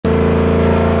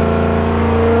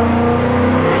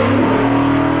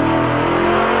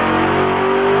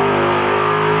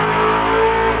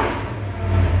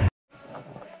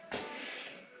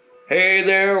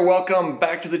welcome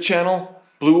back to the channel.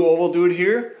 Blue Oval Dude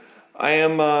here. I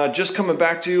am just coming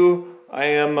back to you. I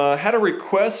had a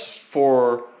request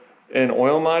for an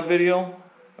oil mod video.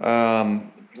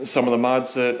 Some of the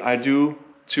mods that I do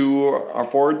to our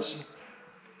Fords.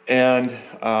 And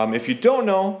if you don't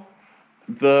know,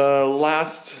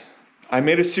 I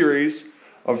made a series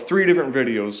of 3 different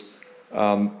videos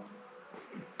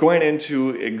going into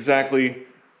exactly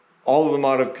all of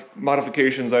the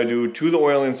modifications I do to the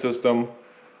oiling system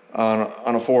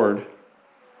on a Ford.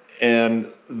 And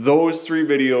those 3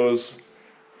 videos,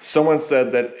 someone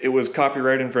said that it was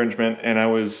copyright infringement and I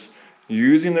was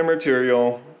using their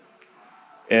material,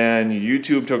 and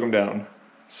YouTube took them down.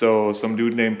 So some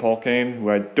dude named Paul Kane, who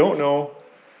I don't know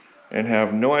and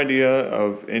have no idea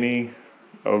of any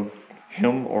of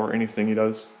him or anything he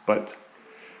does, but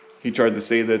he tried to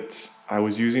say that I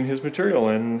was using his material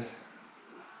and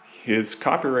his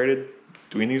copyrighted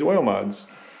doing these oil mods.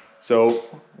 So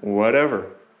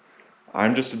whatever.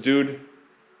 I'm just a dude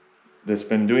that's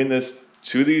been doing this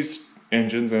to these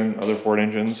engines and other Ford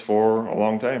engines for a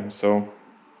long time. So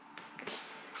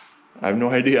I have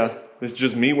no idea. This is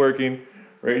just me working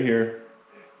right here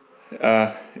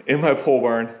in my pole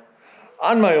barn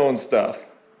on my own stuff.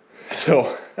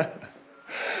 So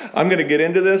I'm gonna get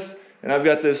into this, and I've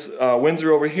got this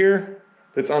Windsor over here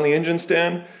that's on the engine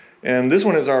stand, and this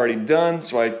one is already done,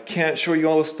 so I can't show you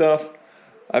all the stuff.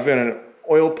 I've got an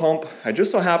oil pump. I just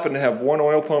so happen to have one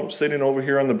oil pump sitting over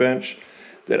here on the bench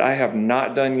that I have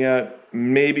not done yet.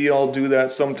 Maybe I'll do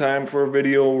that sometime for a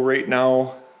video. Right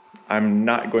now, I'm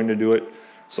not going to do it.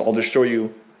 So I'll just show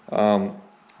you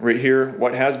right here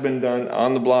what has been done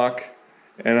on the block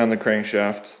and on the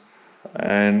crankshaft.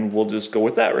 And we'll just go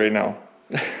with that right now.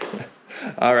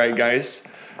 All right, guys.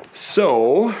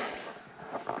 So,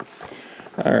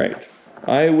 all right.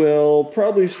 I will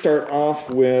probably start off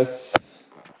with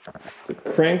the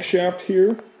crankshaft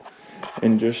here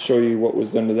and just show you what was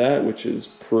done to that, which is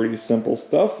pretty simple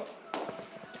stuff.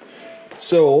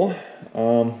 So,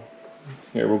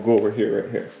 here, we'll go over here,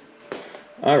 right here.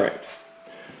 All right.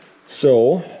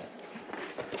 So,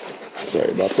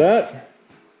 sorry about that.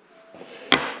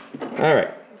 All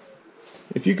right.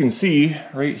 If you can see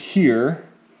right here,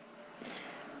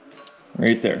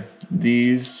 right there,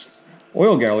 these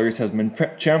oil galleries have been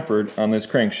chamfered on this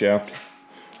crankshaft,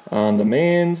 on the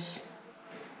mains,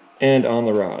 and on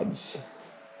the rods.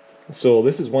 So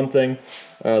this is one thing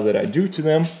that I do to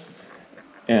them,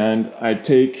 and I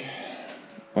take,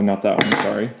 oh, not that one,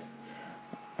 sorry.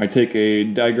 I take a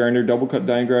die grinder, double cut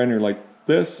die grinder like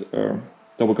this, or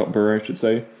double cut burr I should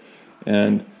say,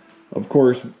 and of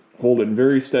course hold it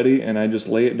very steady, and I just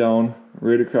lay it down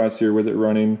right across here with it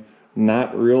running,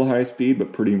 not real high speed,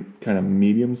 but pretty kind of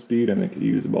medium speed. I think I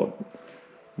use about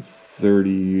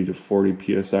 30 to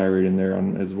 40 psi right in there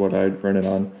is what I'd run it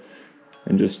on.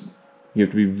 And just, you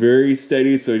have to be very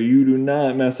steady so you do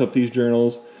not mess up these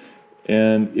journals.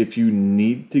 And if you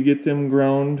need to get them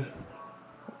ground,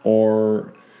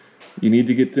 or you need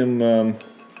to get them,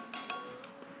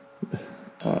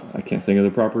 I can't think of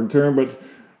the proper term, but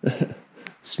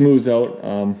smoothed out,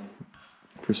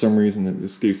 for some reason it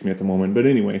escapes me at the moment. But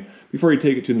anyway, before you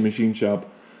take it to the machine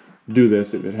shop, do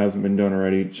this if it hasn't been done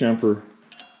already. Chamfer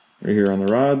right here on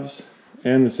the rods,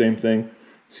 and the same thing.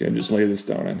 See, I just lay this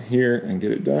down on here and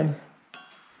get it done.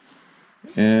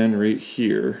 And right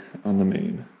here on the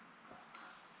main.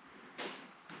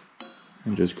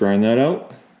 And just grind that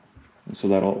out. And so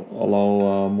that'll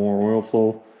allow more oil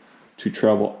flow to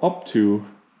travel up to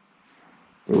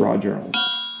the rod journals.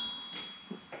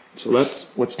 So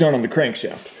that's what's done on the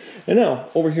crankshaft. And now,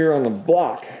 over here on the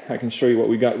block, I can show you what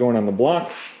we got going on the block.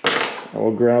 I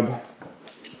will grab a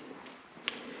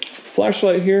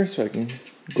flashlight here so I can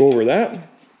go over that.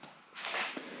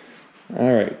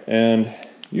 All right, and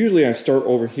usually I start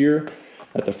over here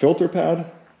at the filter pad.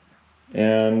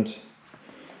 And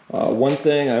one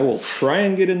thing I will try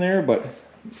and get in there, but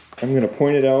I'm gonna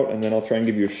point it out and then I'll try and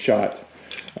give you a shot.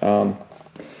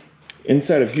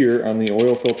 Inside of here on the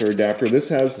oil filter adapter, this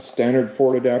has the standard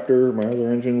Ford adapter. My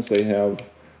other engines, they have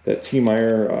that T.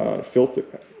 Meyer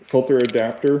filter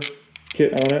adapter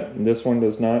kit on it, and this one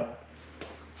does not.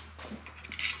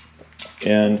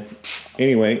 And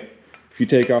anyway, if you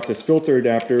take off this filter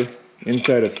adapter,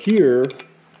 inside of here,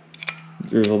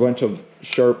 there's a bunch of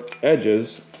sharp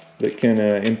edges that can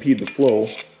impede the flow.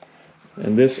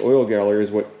 And this oil gallery is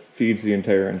what feeds the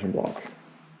entire engine block.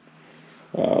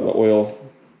 The oil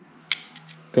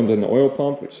comes in the oil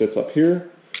pump, which sits up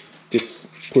here, gets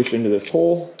pushed into this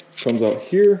hole, comes out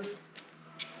here,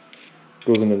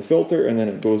 goes into the filter, and then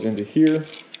it goes into here,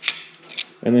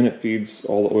 and then it feeds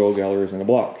all the oil galleries in the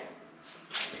block.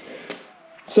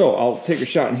 So I'll take a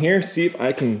shot in here, see if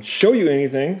I can show you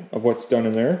anything of what's done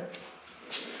in there.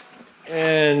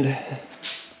 And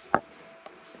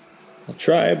I'll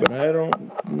try, but I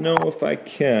don't know if I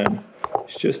can.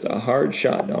 It's just a hard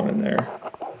shot down in there.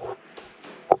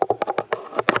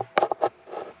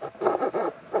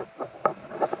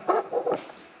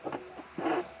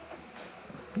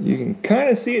 You can kind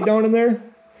of see it down in there,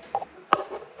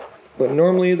 but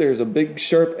normally there's a big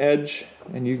sharp edge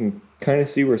and you can kind of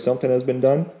see where something has been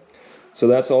done. So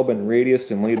that's all been radiused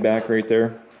and laid back right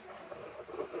there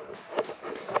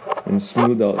and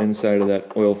smoothed out inside of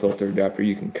that oil filter adapter.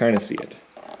 You can kind of see it.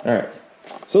 All right,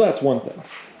 so that's one thing.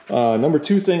 Number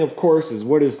two thing, of course, is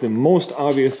what is the most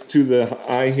obvious to the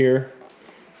eye here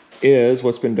is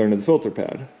what's been done to the filter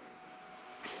pad.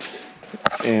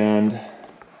 And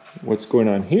what's going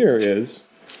on here is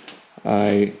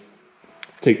I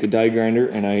take the die grinder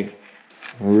and I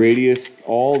radius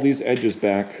all these edges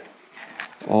back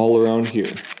all around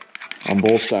here on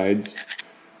both sides,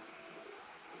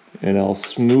 and I'll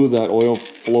smooth that oil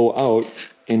flow out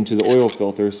into the oil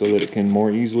filter so that it can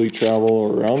more easily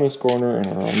travel around this corner and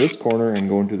around this corner and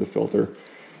go into the filter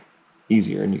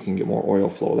easier, and you can get more oil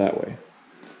flow that way.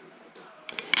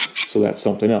 So that's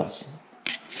something else.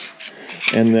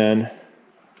 And then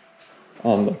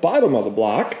on the bottom of the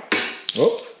block,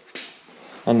 whoops,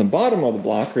 on the bottom of the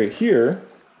block right here,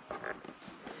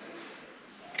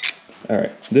 all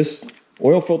right, this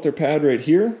oil filter pad right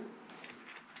here,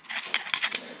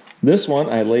 this one,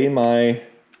 I lay my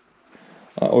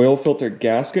oil filter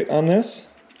gasket on this,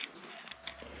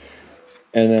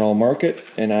 and then I'll mark it,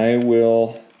 and I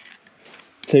will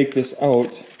take this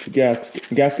out to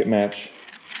gasket match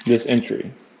this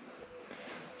entry.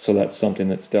 So that's something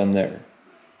that's done there.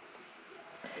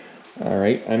 All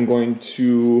right, I'm going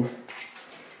to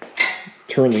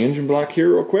turn the engine block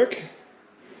here real quick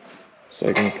so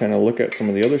I can kind of look at some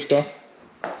of the other stuff.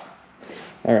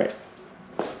 All right,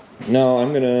 now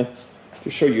I'm gonna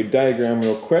just show you a diagram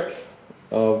real quick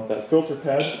of that filter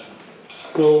pad.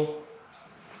 So,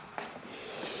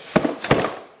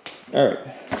 all right,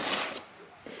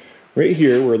 right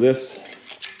here where this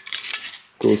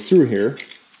goes through here,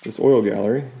 this oil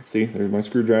gallery, see, there's my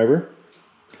screwdriver.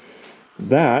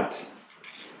 That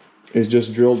is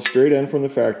just drilled straight in from the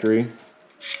factory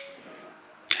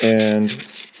and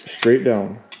straight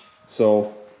down.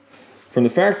 So from the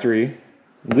factory,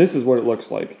 this is what it looks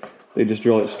like. They just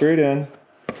drill it straight in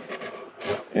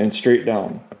and straight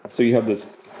down. So you have this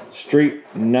straight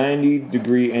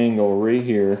 90-degree angle right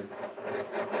here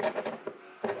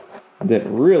that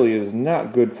really is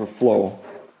not good for flow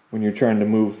when you're trying to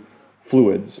move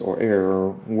fluids or air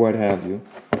or what have you.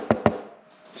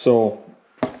 So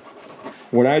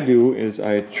what I do is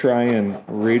I try and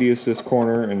radius this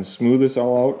corner and smooth this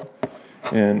all out,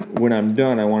 and when I'm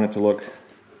done I want it to look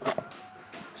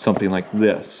something like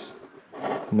this.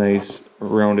 Nice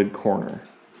rounded corner.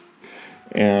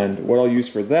 And what I'll use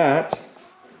for that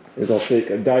is I'll take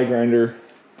a die grinder,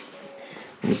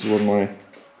 and this is what my,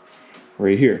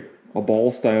 right here, a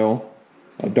ball style,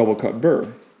 a double cut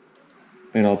burr.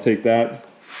 And I'll take that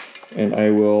and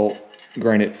I will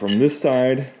grind it from this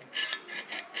side,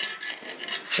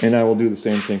 and I will do the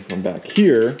same thing from back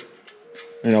here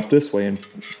and up this way, and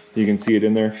you can see it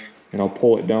in there, and I'll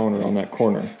pull it down around that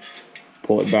corner,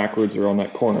 pull it backwards around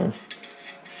that corner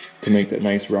to make that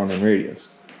nice round and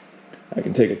radius. I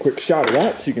can take a quick shot of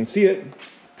that so you can see it.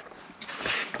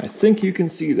 I think you can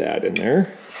see that in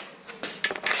there.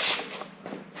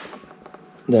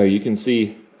 There, you can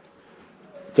see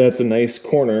that's a nice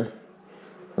corner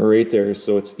right there,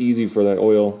 so it's easy for that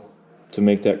oil to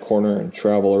make that corner and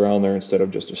travel around there instead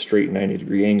of just a straight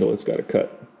 90-degree angle it's got to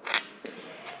cut.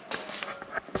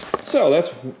 So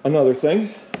that's another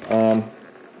thing.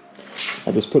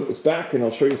 I'll just put this back and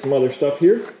I'll show you some other stuff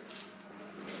here.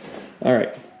 All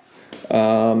right.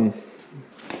 All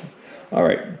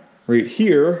right, right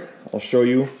here, I'll show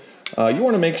you. You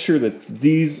want to make sure that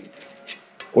these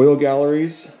oil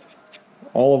galleries,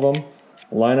 all of them,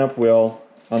 line up well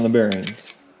on the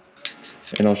bearings.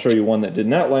 And I'll show you one that did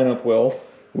not line up well,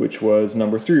 which was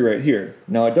number 3 right here.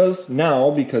 Now it does now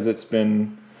because it's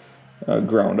been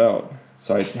ground out.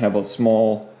 So I have a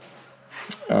small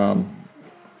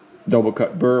double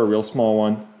cut burr, a real small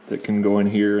one, that can go in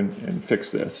here and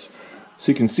fix this.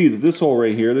 So you can see that this hole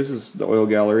right here, this is the oil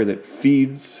gallery that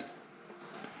feeds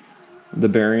the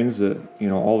bearings, you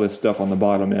know, all this stuff on the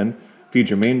bottom end. Feeds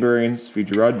your main bearings,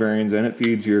 feeds your rod bearings, and it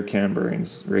feeds your cam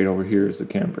bearings. Right over here is the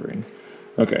cam bearing.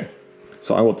 Okay,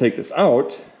 so I will take this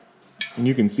out, and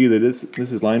you can see that this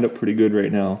is lined up pretty good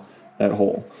right now, that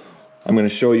hole. I'm going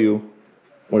to show you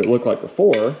what it looked like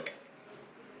before.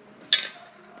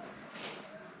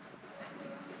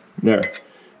 There.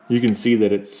 You can see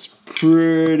that it's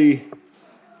pretty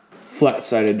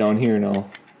flat-sided down here now.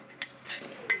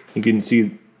 You can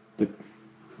see it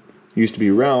used to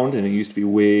be round and it used to be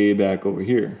way back over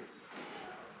here.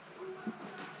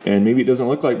 And maybe it doesn't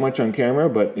look like much on camera,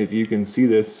 but if you can see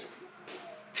this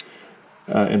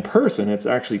in person, it's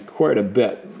actually quite a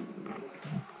bit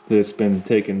that it's been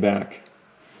taken back.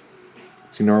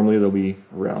 See, normally they'll be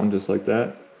round just like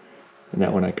that. And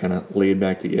that one I kind of laid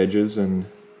back the edges and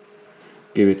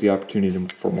gave it the opportunity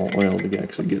for more oil to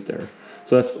actually get there.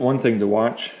 So that's one thing to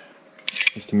watch,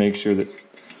 is to make sure that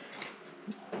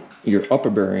your upper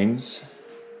bearings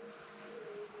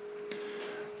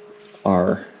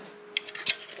are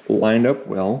lined up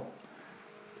well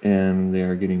and they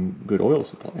are getting good oil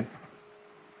supply.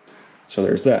 So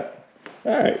there's that.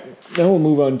 All right, now we'll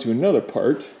move on to another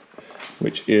part,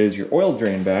 which is your oil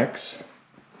drain backs.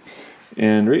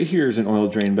 And right here is an oil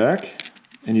drain back,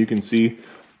 and you can see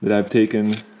that I've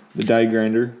taken the die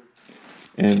grinder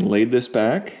and laid this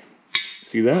back.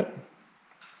 See that?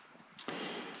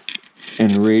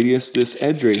 And radius this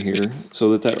edge right here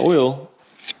so that that oil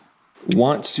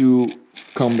wants to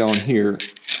come down here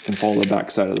and follow the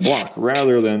back side of the block,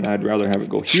 rather than, I'd rather have it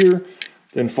go here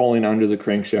than falling onto the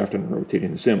crankshaft and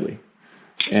rotating assembly.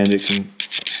 And it can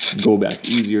go back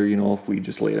easier, you know, if we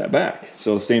just lay that back.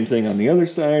 So same thing on the other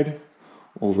side.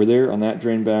 Over there on that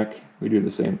drain back, we do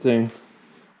the same thing.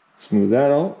 Smooth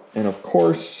that out. And of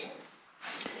course,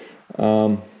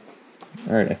 all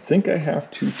right, I think I have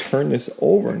to turn this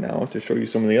over now to show you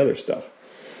some of the other stuff.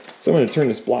 So I'm going to turn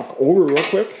this block over real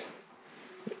quick,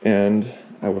 and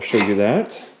I will show you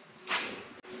that.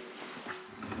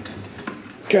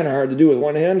 Kind of hard to do with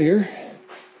one hand here,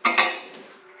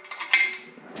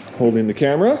 holding the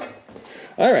camera.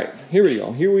 All right, here we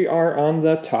go. Here we are on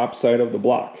the top side of the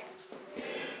block.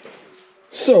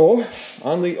 So,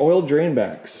 on the oil drain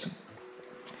backs,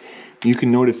 you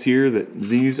can notice here that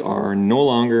these are no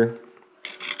longer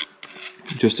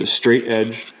just a straight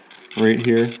edge right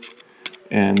here.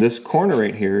 And this corner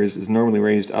right here is normally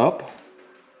raised up.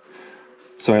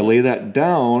 So I lay that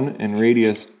down and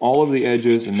radius all of the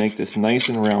edges and make this nice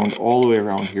and round all the way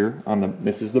around here.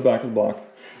 This is the back of the block,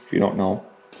 if you don't know.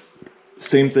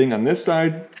 Same thing on this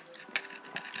side.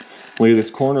 Lay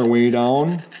this corner way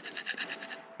down,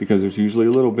 because there's usually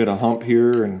a little bit of hump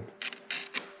here, and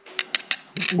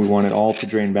we want it all to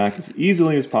drain back as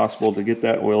easily as possible to get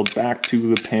that oil back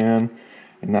to the pan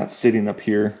and not sitting up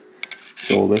here.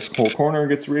 So this whole corner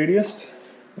gets radiused,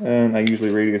 and I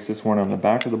usually radius this one on the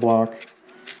back of the block.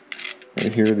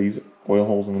 Right here, these oil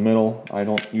holes in the middle. I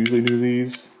don't usually do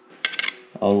these.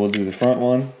 I will do the front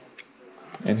one.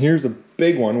 And here's a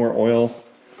big one where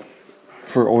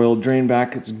for oil drain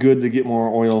back, it's good to get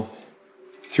more oil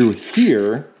through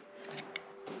here,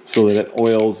 so that it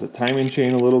oils the timing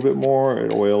chain a little bit more.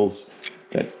 It oils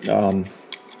that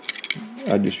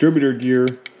distributor gear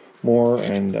more,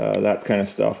 and that kind of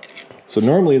stuff. So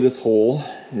normally this hole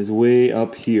is way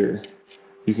up here.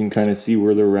 You can kind of see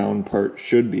where the round part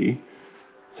should be.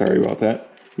 Sorry about that.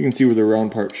 You can see where the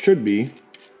round part should be.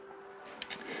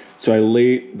 So I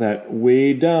lay that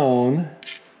way down,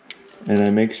 and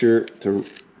I make sure to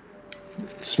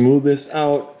smooth this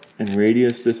out and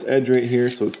radius this edge right here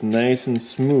so it's nice and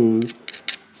smooth,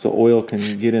 so oil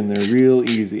can get in there real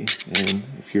easy. And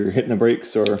if you're hitting the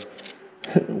brakes or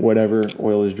whatever,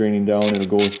 oil is draining down,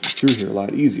 it'll go through here a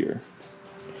lot easier.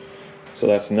 So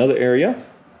that's another area.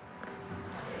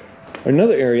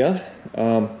 Another area,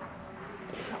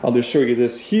 I'll just show you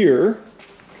this here,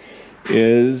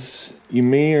 is, you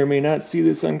may or may not see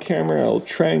this on camera, I'll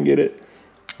try and get it,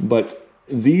 but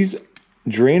these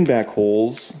drain back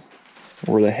holes,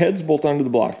 where the heads bolt onto the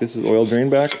block, this is oil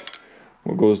drain back,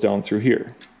 what goes down through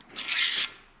here.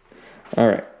 All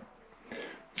right,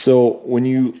 so when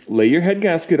you lay your head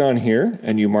gasket on here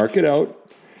and you mark it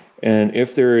out, and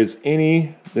if there is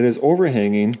any that is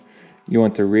overhanging, you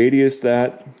want to radius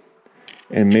that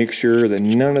and make sure that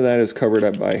none of that is covered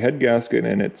up by a head gasket,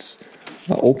 and it's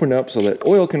opened up so that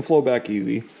oil can flow back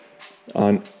easy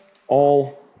on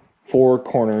all four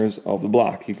corners of the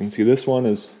block. You can see this one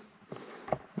is,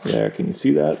 yeah, can you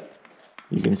see that?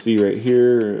 You can see right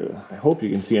here, I hope you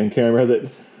can see on camera that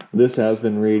this has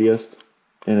been radiused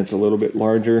and it's a little bit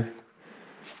larger.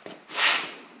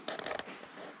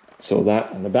 So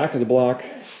that on the back of the block,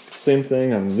 same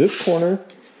thing on this corner.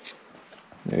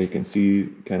 Now you can see,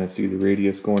 kind of see the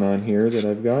radius going on here that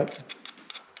I've got.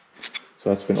 So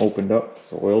that's been opened up.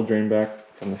 So oil drain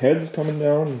back from the heads coming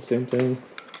down, and same thing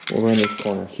over on this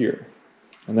corner here.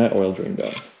 And that oil drain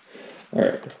down. All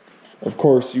right. Of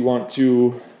course, you want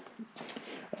to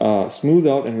smooth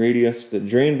out and radius the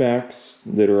drain backs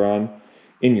that are on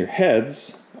in your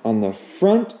heads on the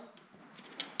front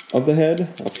of the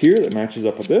head up here that matches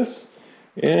up with this,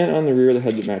 and on the rear of the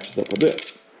head that matches up with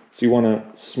this. So you want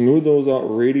to smooth those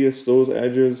out, radius those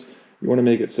edges. You want to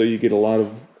make it so you get a lot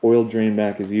of oil drain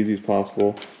back as easy as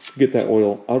possible. Get that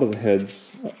oil out of the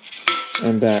heads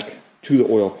and back to the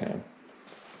oil pan.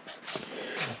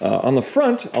 On the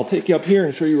front, I'll take you up here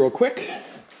and show you real quick.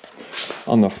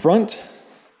 On the front,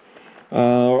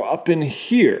 up in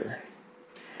here,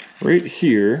 right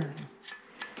here,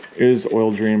 is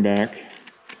oil drain back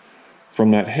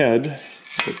from that head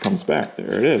that comes back.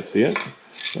 There it is, see it?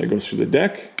 That goes through the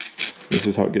deck. This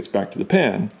is how it gets back to the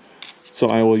pan. So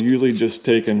I will usually just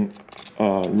take and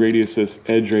radius this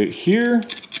edge right here,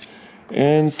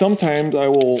 and sometimes I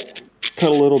will cut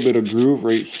a little bit of groove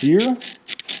right here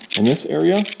in this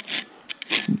area,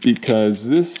 because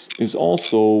this is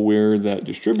also where that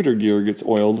distributor gear gets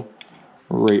oiled,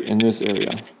 right in this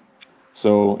area.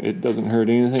 So it doesn't hurt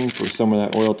anything for some of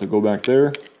that oil to go back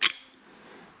there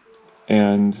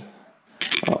and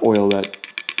oil that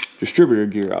distributor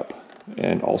gear up.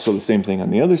 And also the same thing on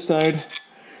the other side.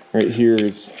 Right here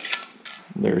is,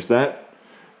 there's that,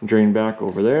 drain back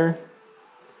over there.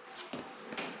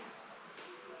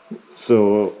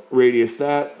 So radius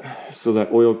that, so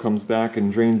that oil comes back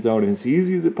and drains out as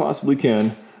easy as it possibly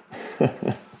can.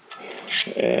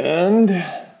 And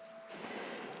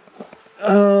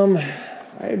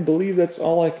I believe that's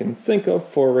all I can think of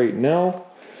for right now.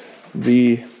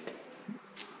 You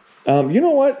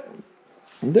know what?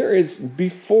 There is,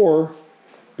 before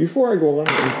I go on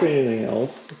and say anything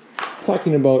else,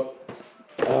 talking about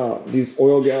these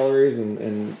oil galleries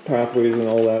and pathways and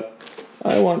all that,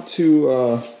 I want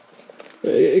to,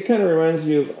 it kind of reminds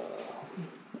me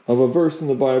of a verse in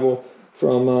the Bible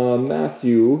from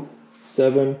Matthew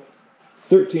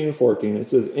 7:13-14. It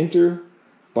says, "Enter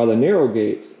by the narrow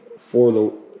gate, for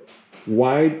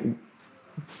wide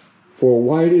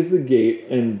is the gate,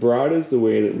 and broad is the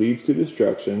way that leads to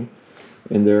destruction,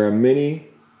 and there are many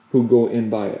who go in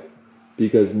by it.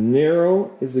 Because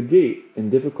narrow is the gate,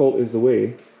 and difficult is the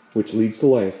way which leads to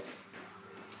life,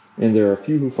 and there are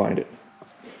few who find it."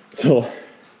 So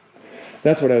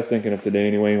that's what I was thinking of today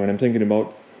anyway, when I'm thinking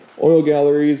about oil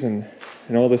galleries and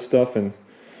all this stuff, and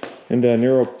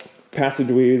narrow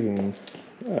passageways and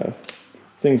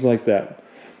things like that.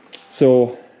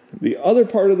 So the other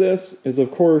part of this is,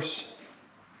 of course,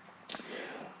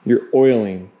 your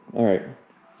oiling. All right,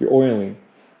 your oiling.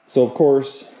 So of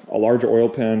course, a larger oil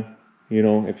pan, you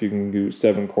know, if you can do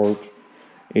 7-quart,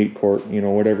 8-quart, you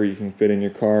know, whatever you can fit in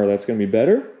your car, that's going to be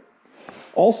better.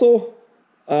 Also,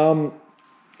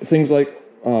 things like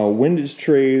windage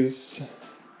trays,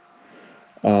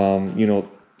 you know,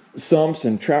 sumps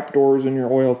and trapdoors in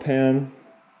your oil pan,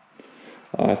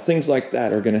 things like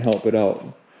that are going to help it out.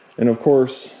 And of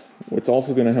course, what's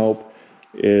also going to help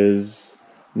is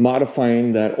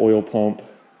modifying that oil pump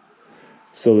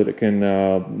so that it can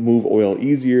move oil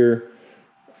easier.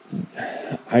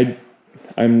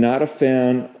 I'm not a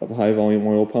fan of high volume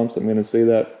oil pumps. I'm going to say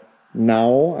that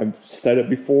now. I've said it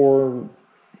before.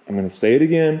 I'm going to say it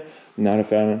again. I'm not a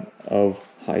fan of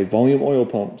high volume oil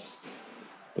pumps.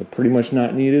 They're pretty much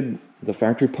not needed. The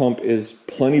factory pump is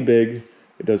plenty big.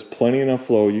 It does plenty enough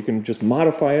flow. You can just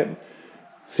modify it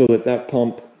so that that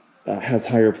pump has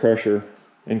higher pressure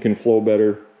and can flow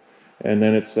better. And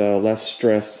then it's less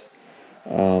stress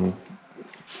on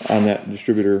that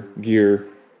distributor gear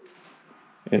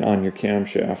and on your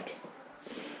camshaft.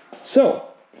 So,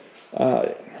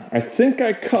 I think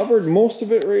I covered most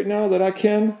of it right now that I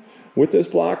can with this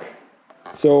block.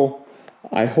 So,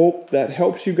 I hope that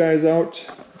helps you guys out.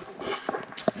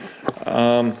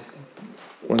 1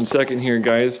 second here,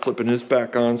 guys. Flipping this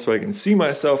back on so I can see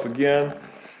myself again,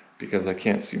 because I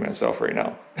can't see myself right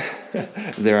now.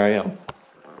 There I am.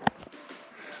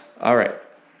 All right.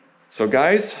 So,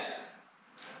 guys,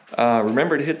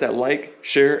 remember to hit that like,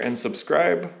 share, and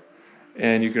subscribe.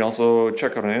 And you can also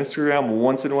check out on Instagram.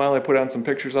 Once in a while, I put on some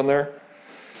pictures on there.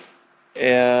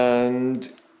 And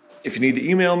if you need to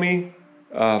email me,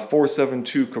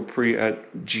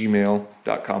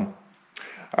 472capri@gmail.com.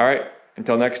 All right.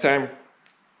 Until next time,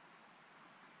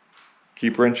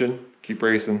 keep wrenching, keep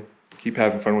racing, keep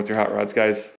having fun with your hot rods, guys.